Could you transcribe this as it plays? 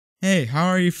Hey, how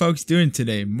are you folks doing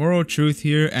today? Moral Truth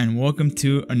here and welcome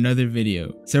to another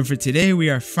video. So for today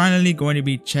we are finally going to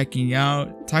be checking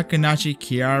out Takanashi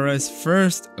Kiara's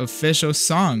first official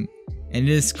song, and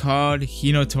it is called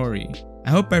Hinotori.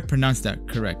 I hope I pronounced that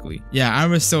correctly. Yeah, I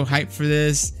was so hyped for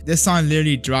this. This song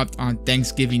literally dropped on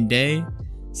Thanksgiving Day,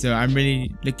 so I'm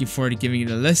really looking forward to giving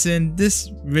it a listen. This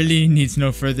really needs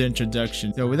no further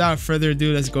introduction. So without further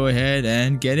ado, let's go ahead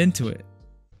and get into it.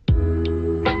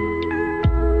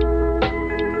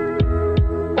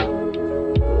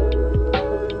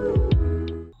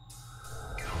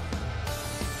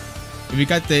 We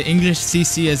got the English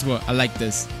CC as well. I like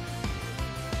this.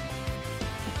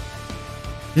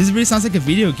 This really sounds like a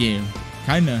video game.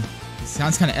 Kinda. It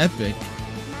sounds kinda epic.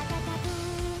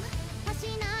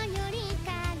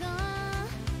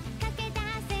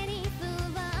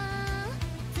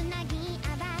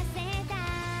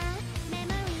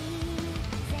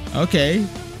 Okay.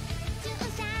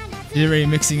 You're already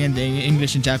mixing in the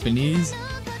English and Japanese.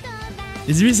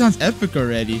 This really sounds epic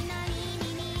already.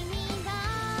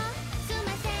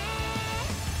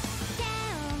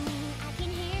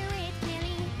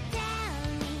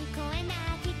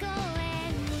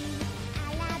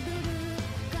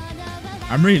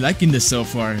 I'm really liking this so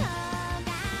far.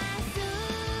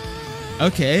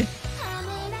 Okay.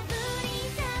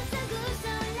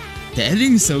 The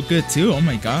editing is so good too, oh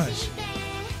my gosh.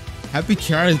 Happy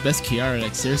Kiara is best Kiara,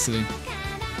 like seriously.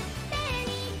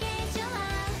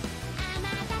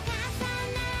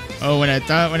 Oh, when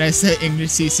I said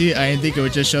English CC, I didn't think it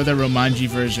would just show the Romanji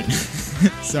version.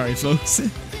 Sorry folks.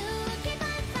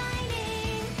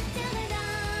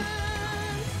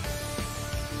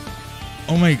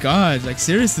 Oh my god, like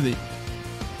seriously.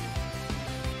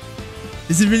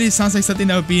 This really sounds like something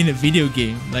that would be in a video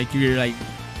game. Like you're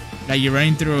you're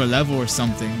running through a level or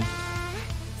something.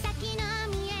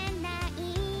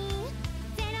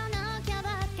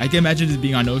 I can imagine this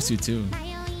being on Osu too.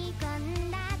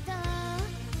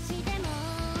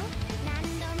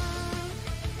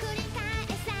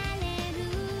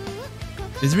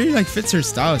 This really like fits her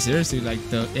style, seriously, like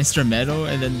the instrumental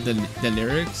and then the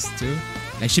lyrics too.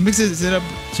 Like she mixes up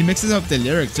the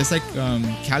lyrics just like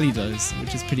Callie does,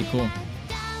 which is pretty cool.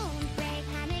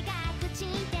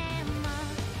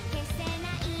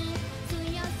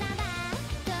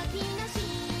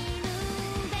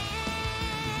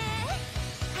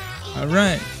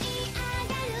 Alright.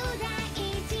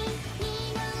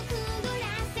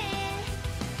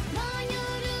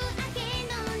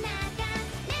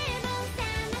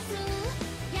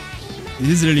 This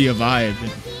is really a vibe.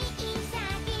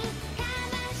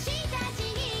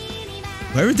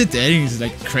 Whoever did the editing is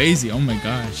like crazy, oh my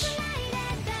gosh.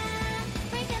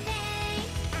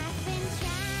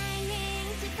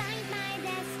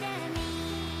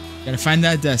 Gotta find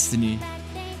that destiny.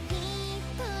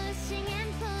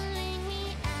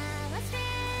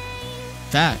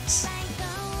 Facts.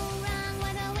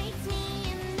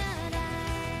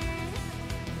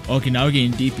 Okay, now we're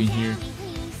getting deep in here.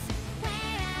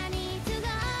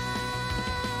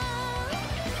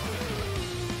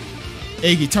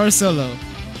 A guitar solo.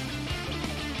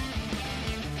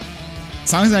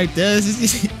 Songs like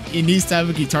this, it needs to have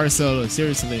a guitar solo,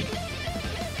 seriously.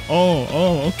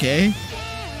 Oh, okay.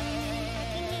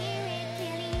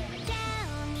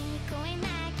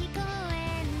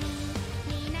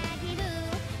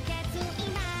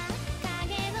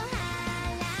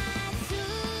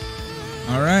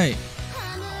 Alright.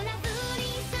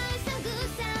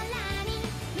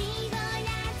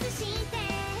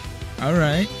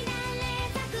 Alright.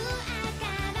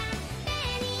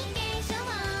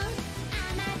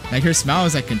 Like her smile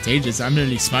is like contagious. I'm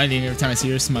literally smiling every time I see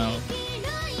her smile.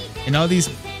 And all these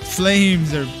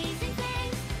flames are...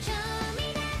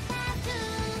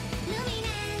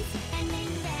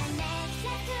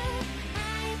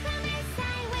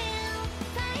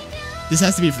 This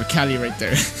has to be for Callie right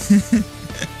there.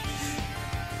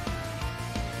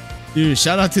 Dude,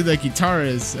 shout out to the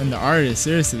guitarist and the artist,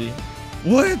 seriously.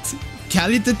 What?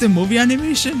 Callie did the movie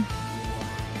animation?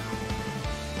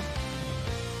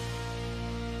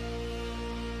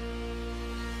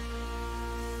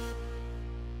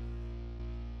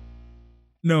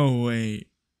 No way.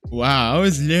 Wow, I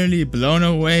was literally blown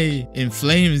away in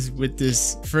flames with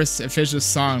this first official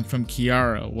song from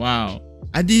Kiara. Wow.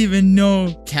 I didn't even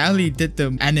know Callie did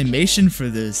the animation for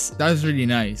this. That was really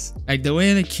nice. Like the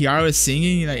way like Kiara was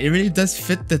singing, like it really does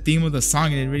fit the theme of the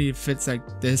song, and it really fits like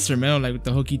the instrumental, like with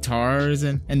the whole guitars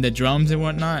and the drums and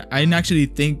whatnot. I didn't actually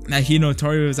think that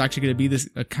Hinotori was actually gonna be this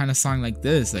a kind of song like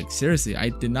this. Like seriously, I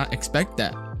did not expect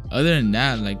that. Other than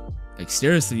that, like Like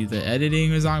seriously, the editing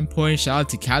was on point. Shout out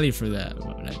to Callie for that.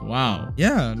 Like wow.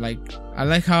 Yeah, like I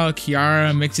like how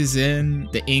Kiara mixes in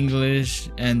the English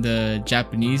and the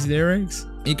Japanese lyrics.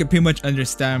 You can pretty much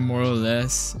understand more or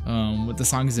less what the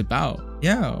song is about.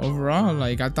 Yeah, overall,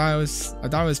 like I thought it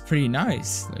was pretty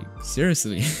nice. Like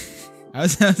seriously. I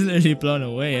was literally blown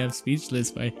away. I'm speechless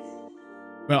by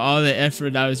all the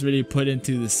effort that was really put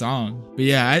into the song. But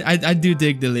yeah, I do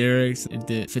dig the lyrics. It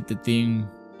did fit the theme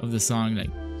of the song, like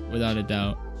without a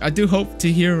doubt. I do hope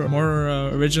to hear more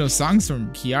original songs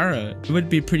from Kiara. It would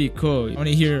be pretty cool. I want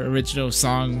to hear original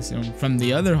songs from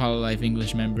the other Hololive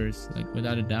English members, like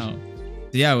without a doubt.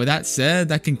 So yeah, with that said,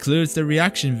 that concludes the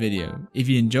reaction video. If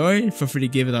you enjoyed, feel free to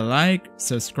give it a like,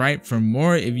 subscribe for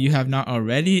more if you have not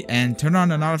already, and turn on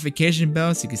the notification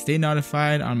bell so you can stay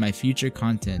notified on my future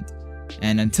content.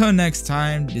 And until next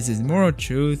time, this is Moral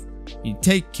Truth. You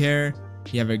take care,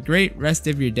 you have a great rest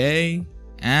of your day,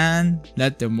 and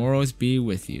let the morals be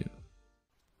with you.